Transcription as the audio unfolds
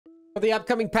for the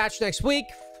upcoming patch next week.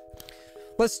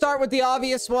 Let's start with the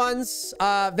obvious ones.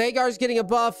 Veigar's getting a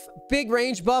buff. Big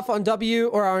range buff on W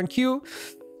or on Q.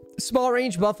 Small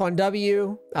range buff on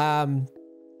W. I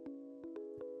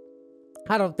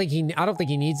don't think he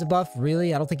needs a buff,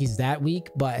 really. I don't think he's that weak.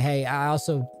 But hey, I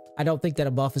don't think that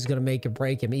a buff is going to make or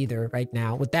break him either right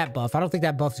now. With that buff, I don't think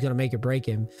that buff is going to make or break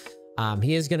him.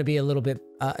 He is going to be a little bit...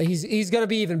 he's going to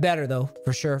be even better, though,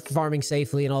 for sure. Farming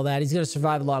safely and all that. He's going to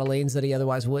survive a lot of lanes that he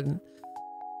otherwise wouldn't.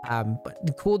 But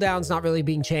the cooldown's not really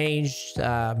being changed.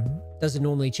 Doesn't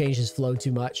normally change his flow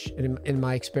too much, in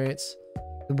my experience.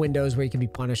 The windows where he can be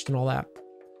punished and all that.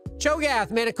 Cho'Gath,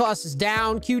 mana cost is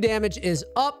down. Q damage is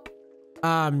up.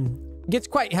 Gets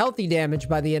quite healthy damage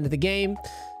by the end of the game.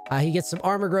 He gets some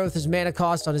armor growth. His mana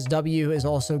cost on his W is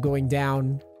also going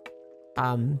down.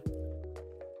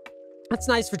 That's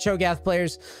nice for Cho'Gath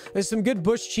players. There's some good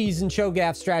bush cheese and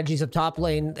Cho'Gath strategies up top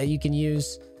lane that you can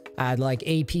use. Like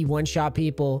AP one-shot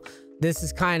people. This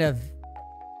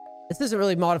isn't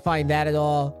really modifying that at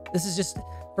all. This is just,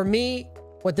 for me,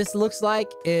 what this looks like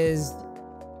is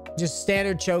just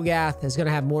standard Cho'Gath is going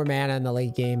to have more mana in the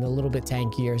late game, a little bit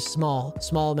tankier,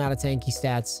 small amount of tanky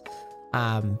stats.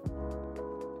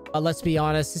 But let's be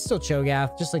honest, it's still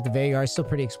Cho'Gath, just like the Veigar, still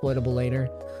pretty exploitable laner.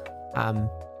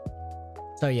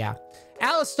 So yeah.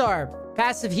 Alistar,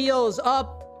 passive heal is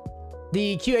up.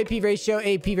 The QAP ratio,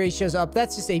 AP ratio is up.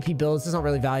 That's just AP builds. It's not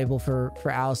really valuable for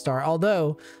Alistar.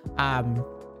 Although,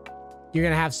 you're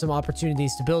going to have some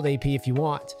opportunities to build AP if you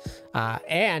want.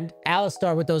 And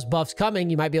Alistar, with those buffs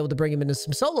coming, you might be able to bring him into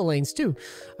some solo lanes too,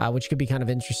 which could be kind of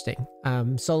interesting.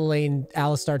 Solo lane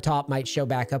Alistar top might show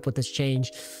back up with this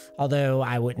change. Although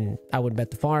I wouldn't bet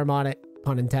the farm on it.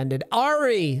 Pun intended.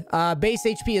 Ahri, base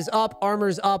HP is up. Armor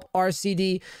is up.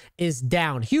 RCD is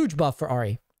down. Huge buff for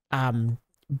Ahri.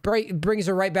 Brings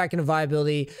her right back into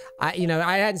viability. I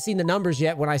hadn't seen the numbers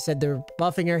yet when I said they're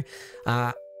buffing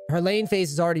her. Her lane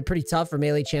phase is already pretty tough for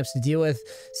melee champs to deal with.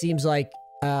 Seems like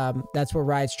that's where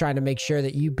Riot's trying to make sure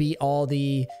that you beat all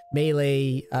the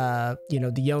melee, the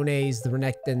Yones, the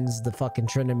Renekton's, the fucking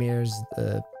Tryndamirs,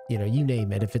 you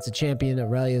name it. If it's a champion,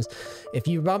 Aurelia's. If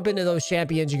you bump into those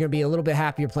champions, you're going to be a little bit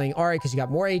happier playing Ahri because you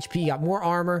got more HP, you got more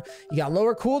armor, you got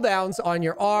lower cooldowns on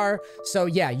your R. So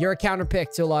yeah, you're a counter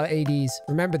pick to a lot of ADs.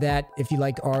 Remember that if you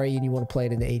like Ahri and you want to play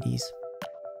it in the ADs.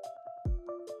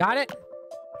 Got it?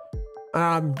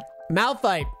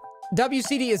 Malphite.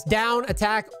 WCD is down.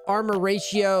 Attack armor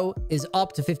ratio is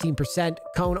up to 15%.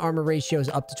 Cone armor ratio is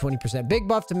up to 20%. Big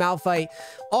buff to Malphite.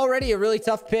 Already a really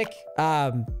tough pick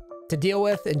to deal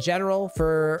with in general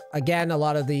for, again, a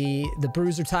lot of the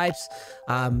bruiser types.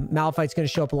 Malphite's going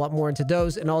to show up a lot more into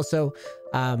those. And also,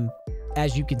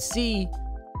 as you can see,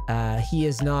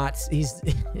 he's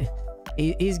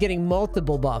getting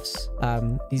multiple buffs.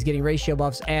 He's getting ratio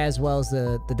buffs as well as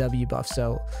the W buff.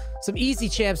 So some easy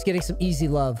champs getting some easy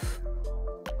love.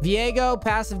 Viego,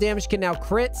 passive damage can now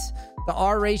crit. The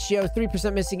R ratio,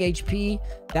 3% missing HP.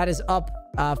 That is up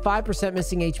 5%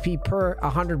 missing HP per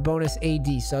 100 bonus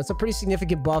AD. So it's a pretty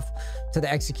significant buff to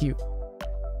the execute.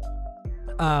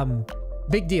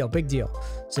 Big deal.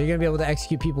 So you're going to be able to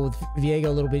execute people with Viego a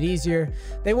little bit easier.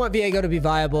 They want Viego to be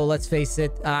viable, let's face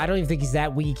it. I don't even think he's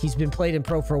that weak. He's been played in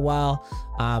pro for a while.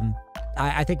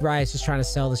 I think Riot's just trying to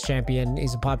sell this champion.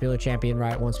 He's a popular champion.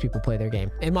 Riot wants people to play their game,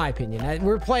 in my opinion.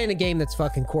 We're playing a game that's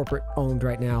fucking corporate owned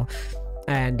right now.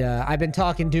 And I've been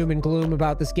talking doom and gloom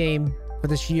about this game for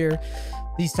this year.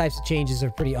 These types of changes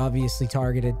are pretty obviously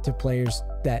targeted to players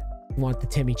that want the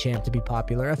Timmy champ to be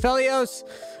popular. Aphelios,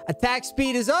 attack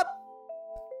speed is up.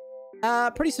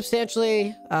 Pretty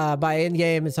substantially. By end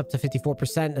game, it's up to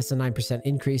 54%. That's a 9%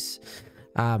 increase.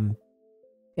 And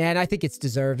I think it's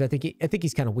deserved. I think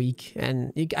he's kind of weak,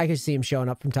 and I can see him showing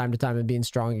up from time to time and being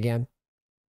strong again.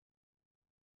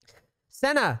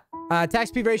 Senna, attack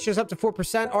speed ratio is up to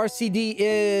 4%. RCD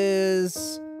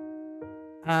is,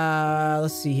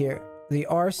 let's see here. The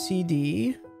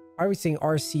RCD. Why are we saying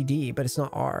RCD, but it's not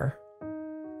R?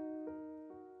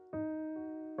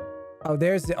 Oh,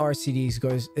 there's the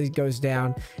RCD. It goes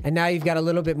down, and now you've got a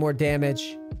little bit more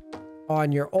damage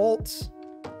on your ult.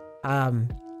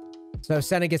 So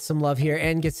Senna gets some love here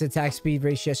and gets the attack speed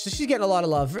ratio. So she's getting a lot of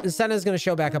love. Senna's going to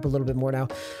show back up a little bit more now.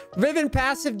 Riven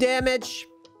passive damage.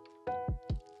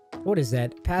 What is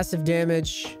that? Passive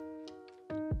damage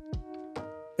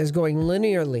is going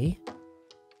linearly.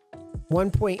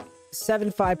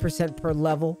 1.75% per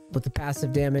level with the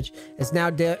passive damage. It's now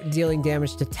dealing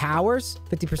damage to towers.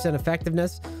 50%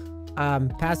 effectiveness.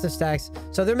 Passive stacks.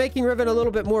 So they're making Riven a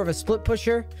little bit more of a split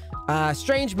pusher.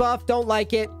 Strange buff. Don't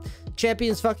like it.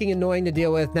 Champion's fucking annoying to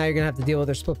deal with. Now you're gonna have to deal with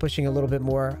her split pushing a little bit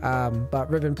more. But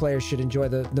Ribbon players should enjoy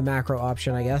the macro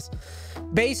option, I guess.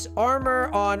 Base armor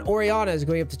on Orianna is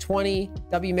going up to 20.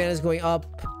 W mana is going up,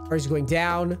 or is going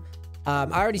down. I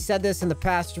already said this in the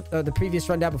past, the previous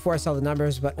rundown before I saw the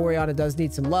numbers, but Orianna does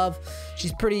need some love.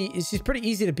 She's pretty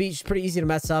easy to beat. She's pretty easy to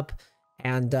mess up.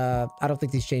 And I don't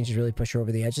think these changes really push her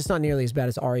over the edge. It's not nearly as bad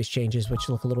as Ari's changes, which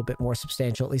look a little bit more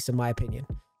substantial, at least in my opinion.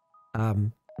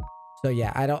 So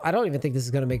yeah, I don't even think this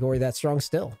is going to make Ori that strong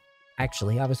still.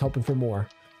 Actually, I was hoping for more.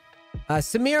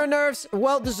 Samira nerfs,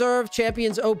 well-deserved.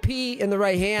 Champions OP in the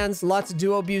right hands. Lots of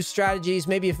duo abuse strategies.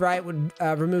 Maybe if Riot would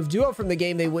remove duo from the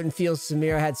game, they wouldn't feel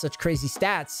Samira had such crazy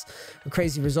stats or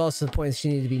crazy results to the point that she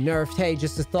needed to be nerfed. Hey,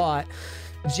 just a thought.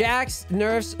 Jax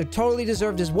nerfs are totally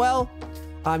deserved as well.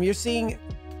 You're seeing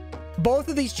both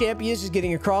of these champions just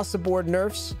getting across the board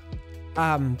nerfs.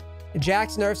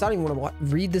 Jax nerfs, I don't even want to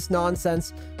read this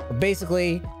nonsense. But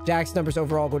basically, Jax numbers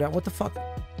overall go down. What the fuck?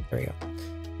 There we go.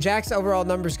 Jax overall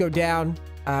numbers go down.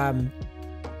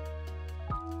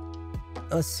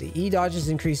 Let's see. E dodges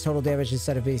increase total damage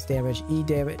instead of base damage. E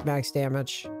damage, max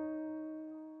damage.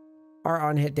 R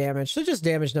on hit damage. So just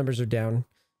damage numbers are down,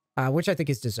 which I think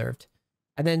is deserved.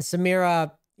 And then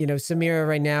Samira, you know, Samira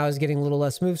right now is getting a little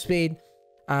less move speed.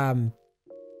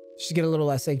 She's getting a little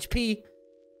less HP.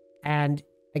 And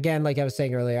again, like I was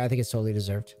saying earlier, I think it's totally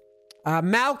deserved.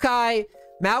 Maokai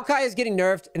is getting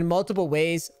nerfed in multiple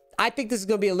ways. I think this is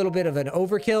going to be a little bit of an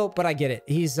overkill, but I get it.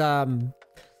 He's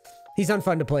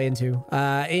unfun to play into.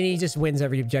 And he just wins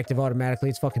every objective automatically.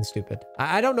 It's fucking stupid.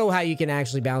 I don't know how you can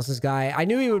actually balance this guy. I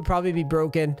knew he would probably be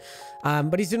broken.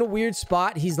 But he's in a weird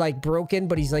spot. He's like broken,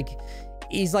 but he's like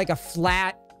a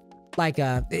flat,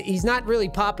 he's not really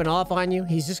popping off on you.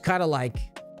 He's just kind of like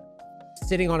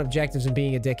sitting on objectives and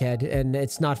being a dickhead, and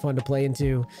it's not fun to play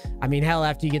into. I mean, hell,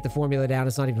 after you get the formula down,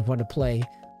 it's not even fun to play.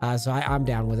 So I'm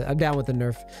down with it. I'm down with the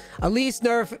nerf. Elise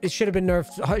nerf, it should have been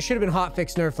nerfed. It should have been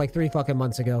hotfix nerf like 3 fucking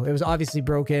months ago. It was obviously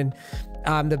broken.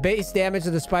 The base damage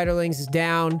of the spiderlings is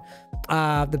down.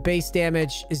 The base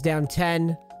damage is down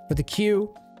 10 for the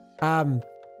Q. They're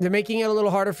making it a little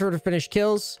harder for her to finish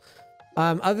kills.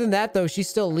 Other than that, though, she's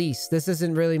still Elise. This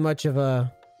isn't really much of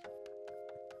a...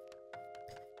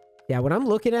 Yeah, when I'm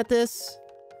looking at this,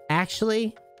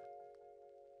 actually,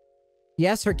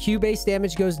 yes, her Q base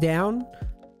damage goes down.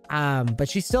 But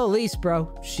she's still Elise,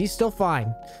 bro. She's still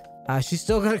fine. She's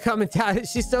still gonna come and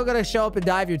she's still gonna show up and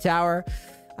dive your tower.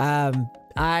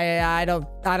 I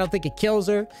don't think it kills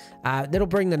her. It'll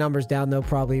bring the numbers down though,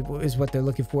 probably is what they're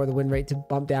looking for, the win rate to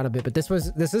bump down a bit. But this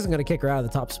isn't gonna kick her out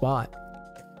of the top spot,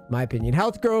 in my opinion.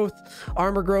 Health growth,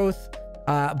 armor growth,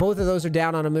 both of those are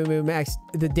down on Amumu. Max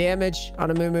the damage on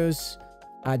Amumu's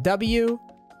W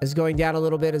is going down a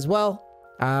little bit as well.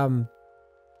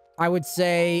 I would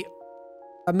say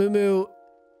Amumu,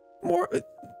 more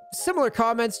similar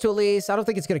comments to Elise. I don't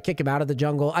think it's going to kick him out of the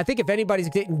jungle. I think if anybody's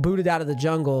getting booted out of the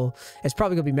jungle, it's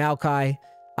probably going to be Maokai.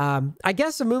 I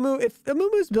guess Amumu, if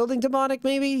Amumu's building demonic,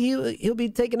 maybe he'll be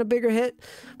taking a bigger hit.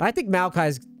 But I think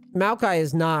Maokai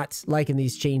is not liking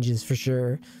these changes for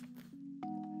sure.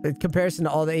 In comparison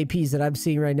to all the APs that I'm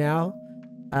seeing right now,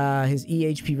 his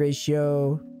EHP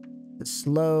ratio,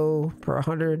 slow per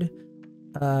 100.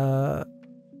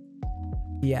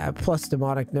 Yeah, plus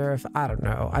demonic nerf. I don't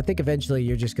know. I think eventually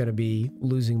you're just going to be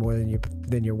losing more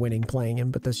than you're winning playing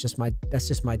him. But that's just my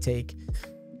take.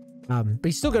 But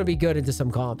he's still going to be good into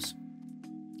some comps.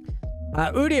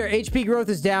 Udyr, HP growth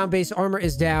is down. Base armor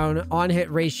is down. On hit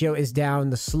ratio is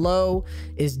down. The slow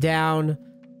is down.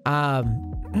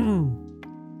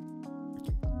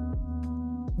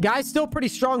 Guy's still pretty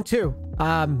strong too.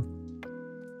 I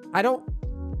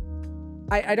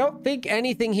don't think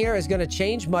anything here is going to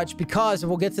change much because, and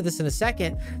we'll get to this in a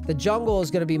second, the jungle is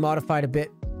going to be modified a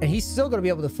bit, and he's still going to be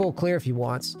able to full clear if he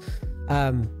wants.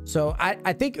 So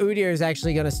I think Udyr is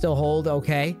actually going to still hold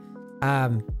okay.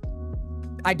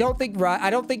 I don't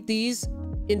think these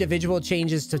individual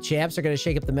changes to champs are going to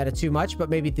shake up the meta too much, but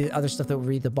maybe the other stuff that we'll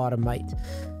read the bottom might.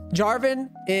 Jarvan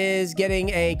is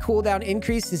getting a cooldown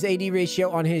increase. His AD ratio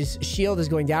on his shield is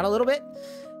going down a little bit.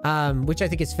 Which I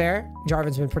think is fair.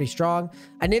 Jarvan's been pretty strong.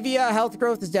 Anivia health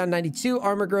growth is down 92.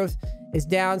 Armor growth is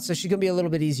down, so she's gonna be a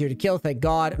little bit easier to kill, thank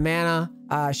God. Mana,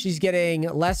 she's getting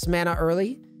less mana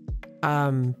early.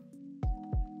 Oh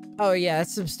yeah,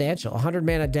 that's substantial. 100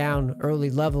 mana down early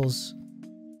levels.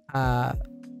 The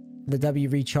W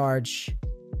recharge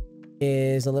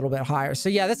is a little bit higher. So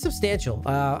yeah, that's substantial.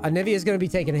 Anivia is gonna be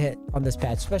taking a hit on this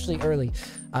patch, especially early.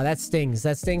 That stings.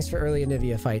 That stings for early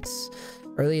Anivia fights.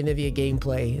 Early Anivia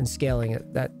gameplay and scaling it,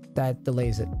 that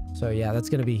delays it. So yeah, that's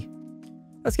gonna be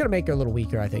That's gonna make her a little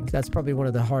weaker, I think. That's probably one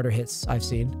of the harder hits I've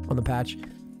seen on the patch.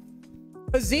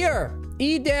 Azir,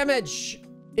 E damage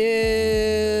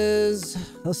is...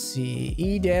 Let's see.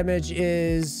 E damage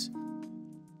is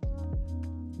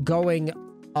going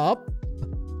up,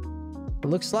 it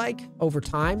looks like, over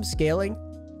time, scaling.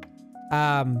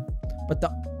 But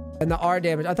the R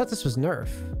damage... I thought this was nerf.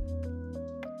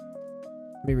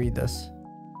 Let me read this.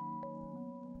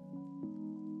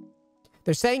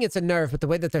 They're saying it's a nerf, but the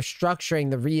way that they're structuring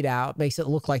the readout makes it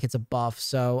look like it's a buff.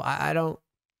 So I don't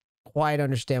quite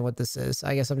understand what this is.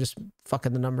 I guess I'm just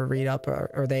fucking the number read up,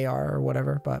 or they are, or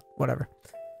whatever, but whatever.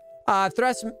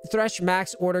 Thresh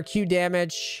max order Q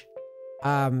damage.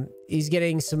 He's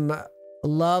getting some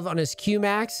love on his Q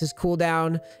max. His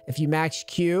cooldown, if you max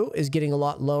Q, is getting a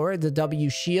lot lower. The W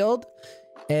shield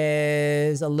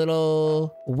is a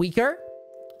little weaker.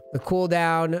 The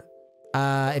cooldown,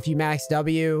 if you max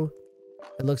W,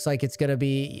 it looks like it's going to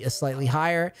be slightly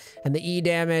higher. And the E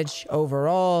damage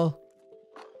overall,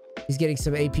 he's getting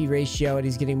some AP ratio and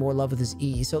he's getting more love with his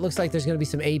E. So it looks like there's going to be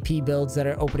some AP builds that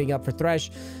are opening up for Thresh,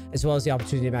 as well as the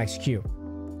opportunity to max Q.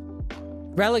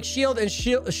 Relic Shield and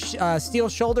Steel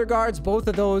Shoulder Guards, both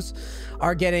of those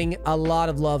are getting a lot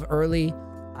of love early.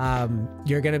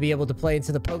 You're going to be able to play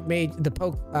into the poke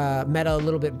meta a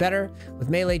little bit better with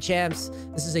melee champs.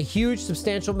 This is a huge,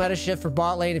 substantial meta shift for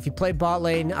bot lane. If you play bot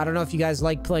lane, I don't know if you guys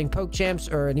like playing poke champs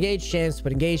or engaged champs,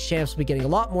 but engaged champs will be getting a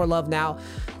lot more love now.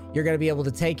 You're going to be able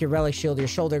to take your Relic Shield, your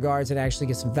Shoulder Guards, and actually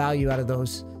get some value out of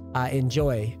those.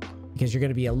 Enjoy, because you're going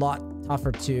to be a lot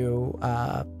tougher to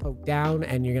poke down,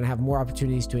 and you're going to have more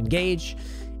opportunities to engage.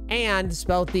 And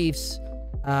Spell Thieves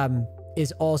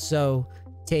is also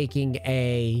taking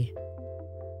a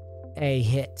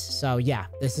hit. So yeah,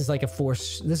 this is like a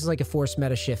force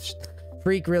meta shift.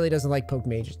 Freak really doesn't like poke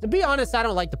mages. To be honest, I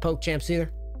don't like the poke champs either.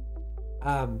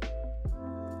 So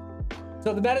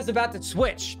the meta's about to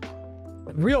switch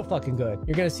real fucking good.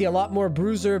 You're gonna see a lot more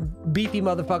bruiser beefy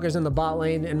motherfuckers in the bot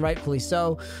lane, and rightfully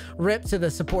so. Rip to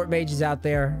the support mages out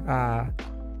there.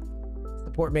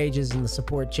 Support mages and the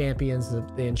support champions,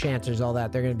 the enchanters, all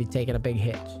that, they're gonna be taking a big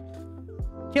hit.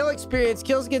 Kill experience.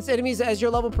 Kills against enemies as your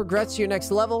level progresses to your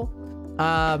next level.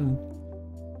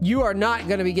 You are not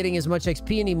going to be getting as much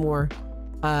XP anymore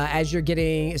as you're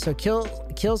getting. So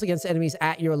kills against enemies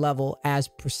at your level as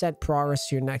 % progress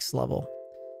to your next level.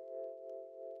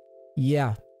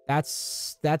 Yeah,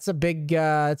 that's a big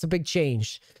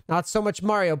change. Not so much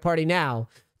Mario Party now.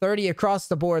 30 across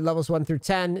the board, levels 1 through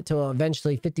 10, to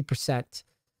eventually 50%.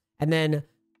 And then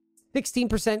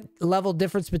 16% level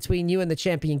difference between you and the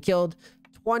champion killed.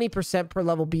 20% per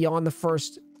level beyond the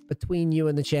first between you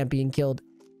and the champion killed.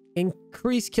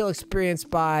 Increase kill experience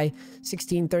by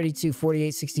 16, 32,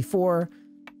 48, 64.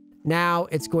 Now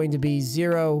it's going to be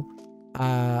 0.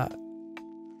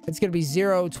 It's going to be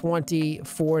 0, 20,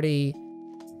 40,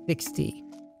 60.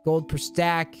 Gold per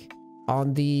stack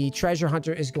on the treasure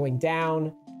hunter is going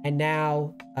down. And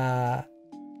now,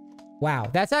 wow,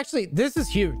 that's actually, this is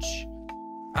huge.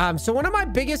 So one of my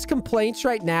biggest complaints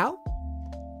right now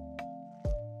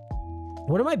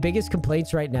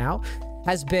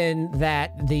has been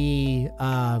that the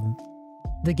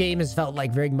game has felt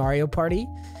like very Mario Party.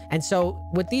 And so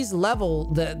with these the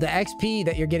XP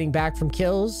that you're getting back from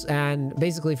kills and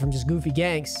basically from just goofy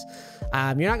ganks,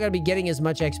 you're not going to be getting as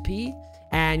much XP,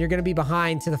 and you're going to be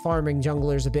behind to the farming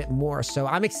junglers a bit more. So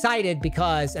I'm excited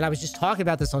because, and I was just talking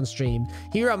about this on stream,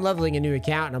 here I'm leveling a new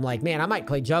account and I'm like, man, I might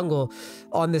play jungle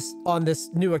on this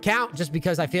new account, just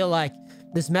because I feel like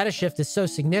this meta shift is so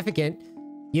significant.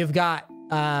 You've got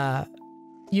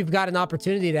an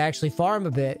opportunity to actually farm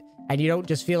a bit, and you don't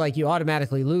just feel like you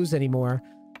automatically lose anymore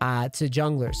to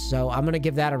junglers. So I'm going to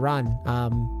give that a run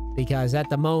because at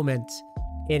the moment,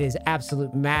 it is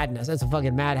absolute madness. That's a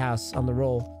fucking madhouse on the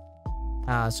roll.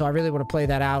 So I really want to play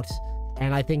that out.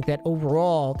 And I think that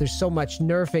overall, there's so much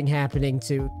nerfing happening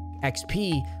to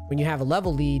XP when you have a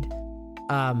level lead.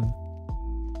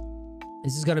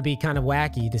 This is going to be kind of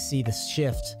wacky to see this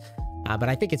shift. But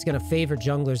I think it's going to favor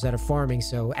junglers that are farming.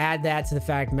 So add that to the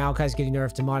fact Maokai's getting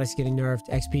nerfed, Demonic's getting nerfed,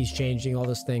 XP's changing, all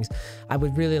those things. I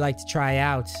would really like to try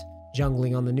out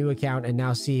jungling on the new account and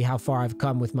now see how far I've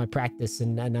come with my practice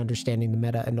and understanding the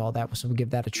meta and all that. So we'll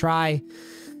give that a try.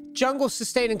 Jungle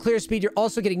sustain and clear speed. You're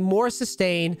also getting more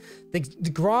sustain. The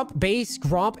base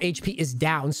Gromp HP is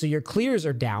down, so your clears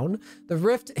are down. The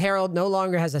Rift Herald no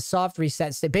longer has a soft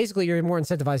reset state. Basically, you're more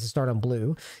incentivized to start on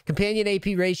blue. Companion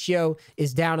AP ratio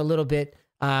is down a little bit.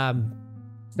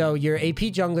 So your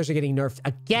AP junglers are getting nerfed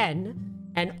again.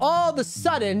 And all of a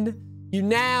sudden, you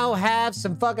now have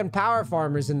some fucking power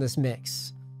farmers in this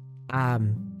mix.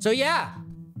 So yeah.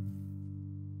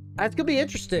 That's gonna be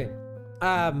interesting.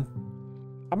 I'm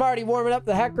already warming up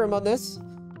the hack room on this.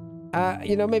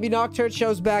 You know, maybe Nocturne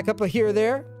shows back up here or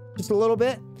there, just a little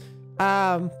bit.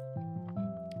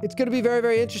 It's going to be very,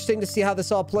 very interesting to see how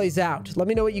this all plays out. Let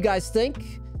me know what you guys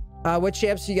think. What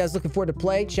champs are you guys looking forward to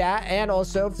playing? Chat, and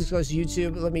also if this goes to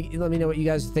YouTube, let me know what you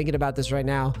guys are thinking about this right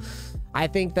now. I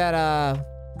think that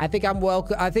I think I'm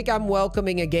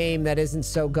welcoming a game that isn't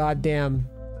so goddamn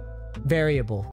variable.